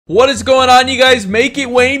What is going on, you guys? Make It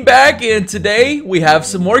Wayne back, and today we have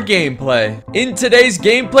some more gameplay. In today's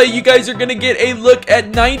gameplay, you guys are gonna get a look at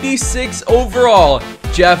 96 overall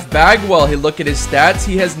Jeff Bagwell. Hey, look at his stats.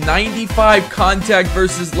 He has 95 contact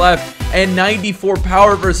versus left and 94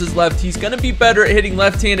 power versus left. He's gonna be better at hitting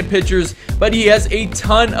left-handed pitchers, but he has a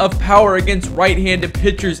ton of power against right-handed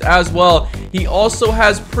pitchers as well. He also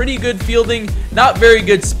has pretty good fielding, not very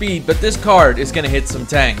good speed, but this card is gonna hit some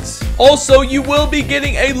tanks. Also, you will be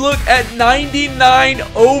getting a look at 99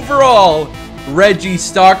 overall Reggie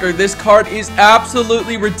Stalker. This card is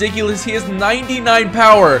absolutely ridiculous. He has 99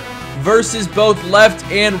 power versus both left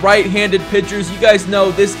and right-handed pitchers. You guys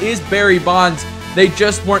know this is Barry Bonds. They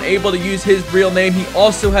just weren't able to use his real name. He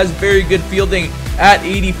also has very good fielding at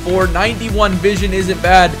 84. 91 vision isn't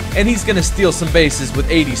bad, and he's going to steal some bases with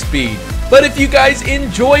 80 speed. But if you guys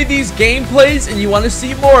enjoy these gameplays and you want to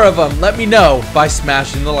see more of them, let me know by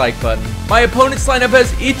smashing the like button. My opponent's lineup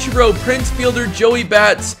has Ichiro, Prince Fielder, Joey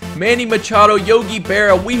Bats, Manny Machado, Yogi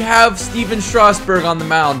Berra. We have Steven Strasburg on the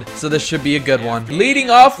mound, so this should be a good one. Leading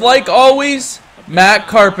off, like always, Matt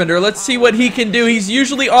Carpenter. Let's see what he can do. He's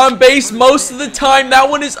usually on base most of the time. That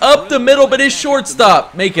one is up the middle, but his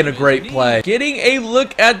shortstop making a great play. Getting a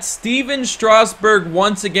look at Steven Strasburg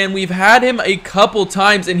once again. We've had him a couple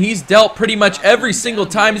times, and he's dealt pretty much every single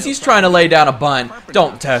time as he's trying to lay down a bunt.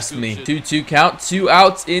 Don't test me. 2-2 count, 2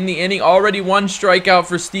 outs in the inning. Already 1 strikeout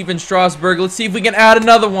for Steven Strasburg. Let's see if we can add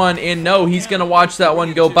another one, and no, he's going to watch that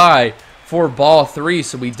one go by for ball 3,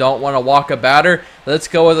 so we don't want to walk a batter. Let's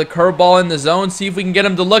go with a curveball in the zone, see if we can get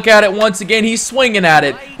him to look at it once again. He's swinging at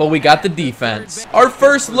it, but we got the defense. Our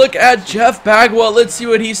first look at Jeff Bagwell. Let's see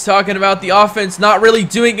what he's talking about. The offense not really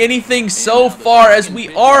doing anything so far as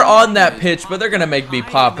we are on that pitch, but they're going to make me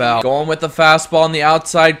pop out. Going with the fastball in the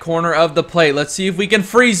outside corner of the plate. Let's see if we can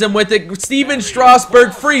freeze him with it. Steven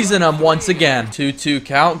Strasburg freezing him once again. 2-2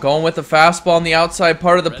 count. Going with the fastball in the outside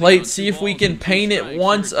part of the plate. See if we can paint it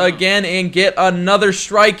once again and get another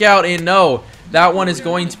strikeout, and no, that one is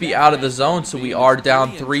going to be out of the zone, so we are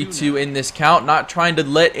down 3-2 in this count. Not trying to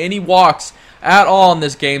let any walks at all in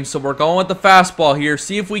this game, so we're going with the fastball here.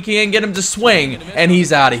 See if we can get him to swing, and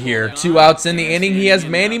he's out of here. 2 outs in the inning. He has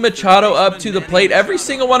Manny Machado up to the plate. Every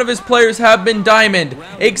single one of his players have been diamond,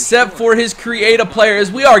 except for his creative player,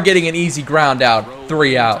 as we are getting an easy ground out.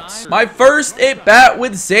 3 outs. My first at bat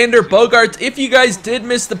with Xander Bogaerts. If you guys did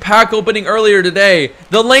miss the pack opening earlier today,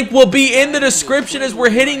 the link will be in the description as we're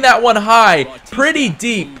hitting that one high. Pretty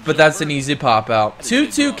deep, but that's an easy pop out.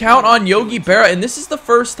 2-2 count on Yogi Berra, and this is the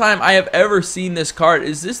first time I have ever seen this card.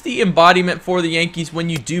 Is this the embodiment for the Yankees when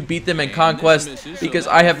you do beat them in Conquest? Because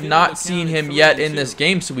I have not seen him yet in this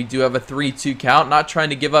game, so we do have a 3-2 count. Not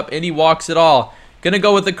trying to give up any walks at all. Gonna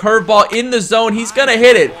go with the curveball in the zone. He's gonna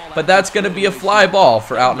hit it, but that's gonna be a fly ball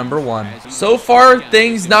for out number 1. So far,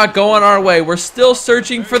 things not going our way. We're still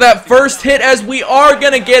searching for that first hit as we are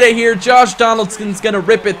gonna get it here. Josh Donaldson's gonna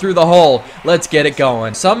rip it through the hole. Let's get it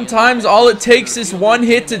going. Sometimes all it takes is one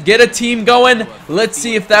hit to get a team going. Let's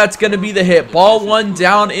see if that's gonna be the hit. Ball 1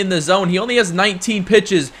 down in the zone. He only has 19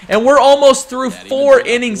 pitches, and we're almost through 4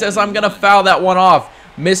 innings as I'm gonna foul that one off.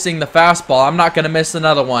 Missing the fastball. I'm not gonna miss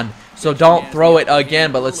another one, so don't throw it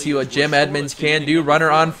again. But let's see what Jim Edmonds can do.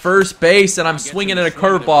 Runner on first base, and I'm swinging at a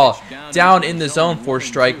curveball down in the zone for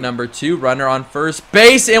strike number 2. Runner on first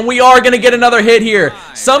base, and we are going to get another hit here.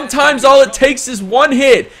 Sometimes all it takes is one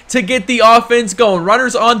hit to get the offense going.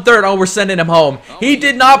 Runners on third. Oh, we're sending him home. He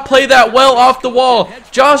did not play that well off the wall.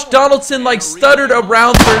 Josh Donaldson like stuttered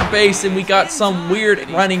around third base, and we got some weird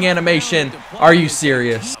running animation. Are you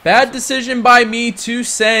serious? Bad decision by me to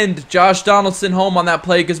send Josh Donaldson home on that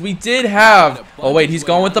play, because we did have... Oh, wait, he's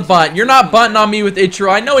going with the bunt. You're not bunting on me with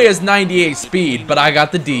Ichiro. I know he has 98 speed, but I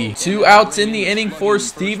got the D. 2 outs in the inning for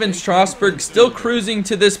Steven Strasburg. Still cruising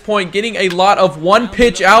to this point, getting a lot of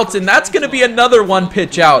 1-pitch outs, and that's going to be another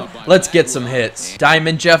 1-pitch out. Let's get some hits.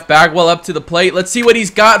 Diamond Jeff Bagwell up to the plate. Let's see what he's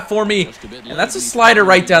got for me. And that's a slider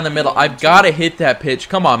right down the middle. I've got to hit that pitch.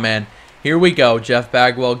 Come on, man. Here we go. Jeff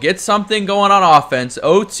Bagwell gets something going on offense.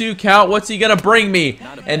 0-2 count. What's he going to bring me?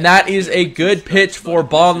 And that is a good pitch for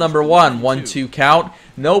ball number 1. 1-2 count.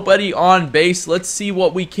 Nobody on base. Let's see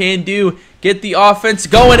what we can do. Get the offense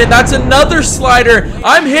going, and that's another slider.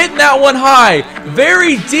 I'm hitting that one high.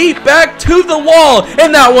 Very deep back to the wall,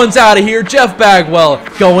 and that one's out of here. Jeff Bagwell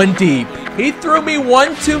going deep. He threw me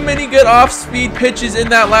one too many good off-speed pitches in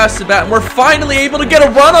that last at-bat, and we're finally able to get a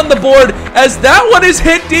run on the board as that one is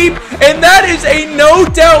hit deep, and that is a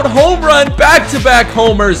no-doubt home run. Back-to-back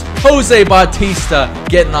homers. Jose Bautista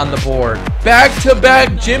getting on the board.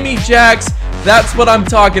 Back-to-back Jimmy Jacks. That's what I'm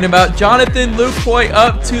talking about. Jonathan Lucroy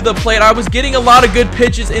up to the plate. I was getting a lot of good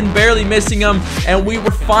pitches and barely missing them, and we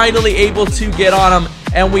were finally able to get on him,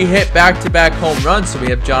 and we hit back-to-back home runs. So we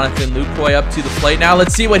have Jonathan Lucroy up to the plate. Now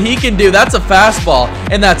let's see what he can do. That's a fastball,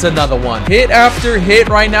 and that's another one. Hit after hit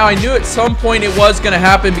right now. I knew at some point it was going to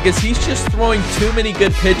happen because he's just throwing too many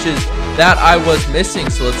good pitches that I was missing.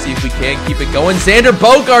 So let's see if we can keep it going. Xander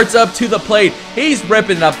Bogaerts up to the plate. He's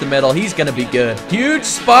ripping it up the middle. He's going to be good. Huge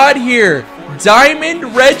spot here.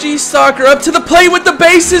 Diamond Reggie Stalker up to the plate with the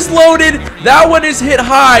bases loaded. That one is hit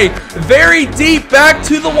high, very deep, back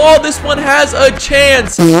to the wall. This one has a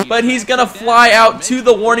chance, but he's gonna fly out to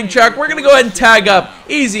the warning track. We're gonna go ahead and tag up.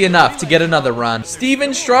 Easy enough to get another run.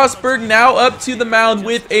 Steven Strasburg now up to the mound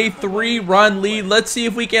with a 3-run lead. Let's see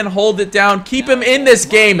if we can hold it down, keep him in this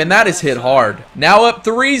game, and that is hit hard. Now up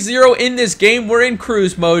 3-0 in this game. We're in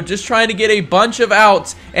cruise mode, just trying to get a bunch of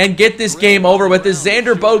outs and get this game over with. This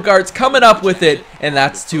Xander Bogaerts coming up with it, and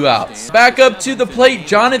that's 2 outs. Back up to the plate,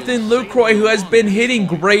 Jonathan Lucroy, who has been hitting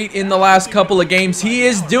great in the last couple of games. He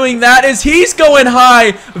is doing that as he's going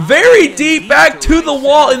high, very deep, back to the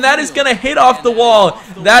wall, and that is going to hit off the wall.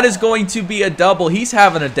 That is going to be a double. He's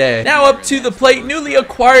having a day. Now up to the plate, newly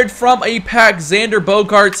acquired from a pack, Xander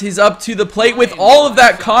Bogaerts. He's up to the plate with all of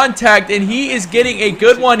that contact, and he is getting a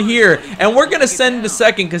good one here, and we're going to send him to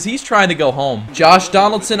second because he's trying to go home. Josh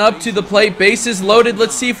Donaldson up to the plate, bases loaded.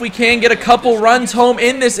 Let's see if we can get a couple runs home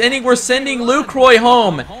in this inning. We're sending Lucroy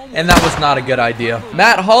home, and that was not a good idea.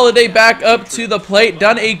 Matt Holliday back up to the plate,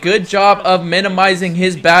 done a good job of minimizing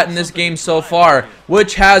his bat in this game so far,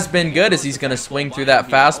 which has been good as he's going to swing through that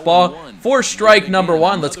fastball for strike number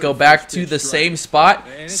 1. Let's go back to the same spot,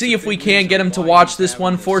 see if we can get him to watch this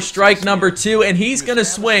one for strike number 2, and he's going to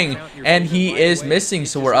swing, and he is missing,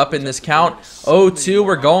 so we're up in this count 0-2.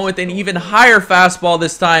 We're going with an even higher fastball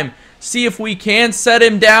this time. See if we can set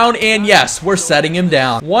him down, and yes, we're setting him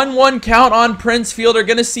down. 1-1 count on Prince Fielder.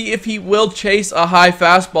 Gonna see if he will chase a high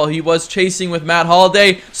fastball. He was chasing with Matt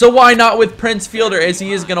Holliday, so why not with Prince Fielder, as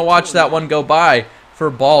he is gonna watch that one go by for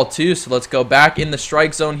ball 2. So let's go back in the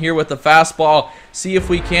strike zone here with the fastball. See if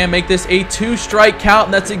we can make this a 2-strike count,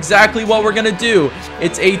 and that's exactly what we're gonna do.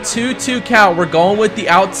 It's a 2-2 count. We're going with the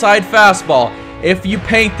outside fastball. If you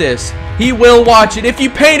paint this, he will watch it. If you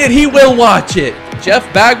paint it, he will watch it.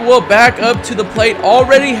 Jeff Bagwell back up to the plate,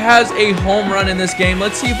 already has a home run in this game.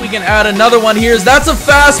 Let's see if we can add another one here. That's a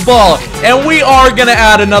fastball, and we are going to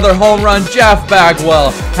add another home run. Jeff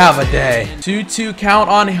Bagwell, have a day. 2-2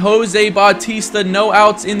 count on Jose Bautista, no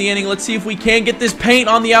outs in the inning. Let's see if we can get this paint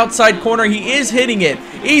on the outside corner. He is hitting it.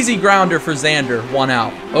 Easy grounder for Xander, 1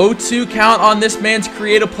 out. 0-2 count on this man's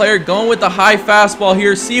creative player, going with the high fastball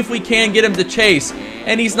here. See if we can get him to chase,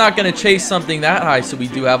 and he's not going to chase something that high, so we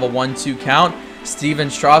do have a 1-2 count. Steven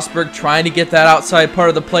Strasburg trying to get that outside part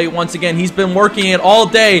of the plate once again. He's been working it all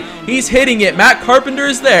day. He's hitting it. Matt Carpenter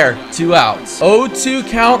is there. 2 outs. 0-2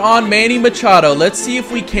 count on Manny Machado. Let's see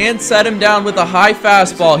if we can set him down with a high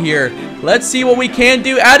fastball here. Let's see what we can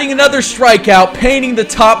do. Adding another strikeout, painting the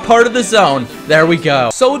top part of the zone. There we go.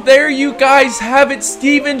 So there you guys have it.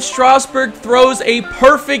 Steven Strasburg throws a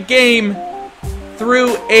perfect game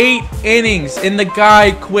through 8 innings, and the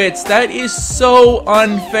guy quits. That is so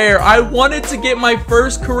unfair. I wanted to get my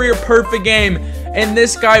first career perfect game, and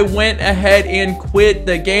this guy went ahead and quit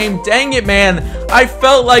the game. Dang it, man. I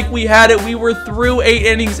felt like we had it. We were through 8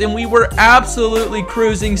 innings, and we were absolutely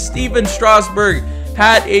cruising. Steven Strasburg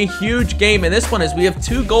had a huge game, and this one is we have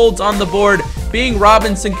 2 golds on the board, being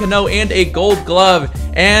Robinson Cano and a gold glove.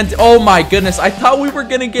 And oh my goodness, I thought we were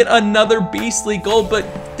gonna get another beastly gold, but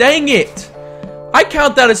dang it. I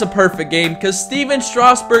count that as a perfect game because Steven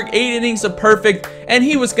Strasburg, 8 innings of perfect, and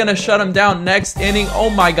he was going to shut him down next inning. Oh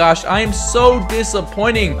my gosh, I am so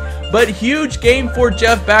disappointing. But huge game for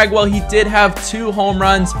Jeff Bagwell. He did have 2 home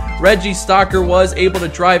runs. Reggie Stalker was able to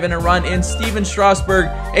drive in a run, and Steven Strasburg,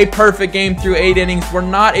 a perfect game through 8 innings. We're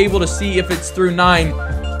not able to see if it's through 9.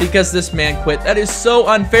 Because this man quit. That is so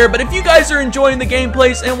unfair. But if you guys are enjoying the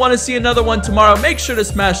gameplays and want to see another one tomorrow, make sure to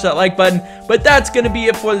smash that like button. But that's going to be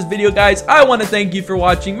it for this video, guys. I want to thank you for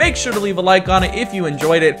watching. Make sure to leave a like on it if you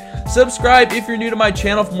enjoyed it. Subscribe if you're new to my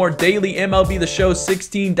channel for more daily MLB The Show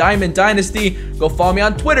 16 Diamond Dynasty. Go follow me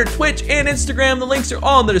on Twitter, Twitch, and Instagram. The links are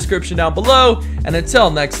all in the description down below. And until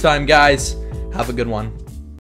next time, guys, have a good one.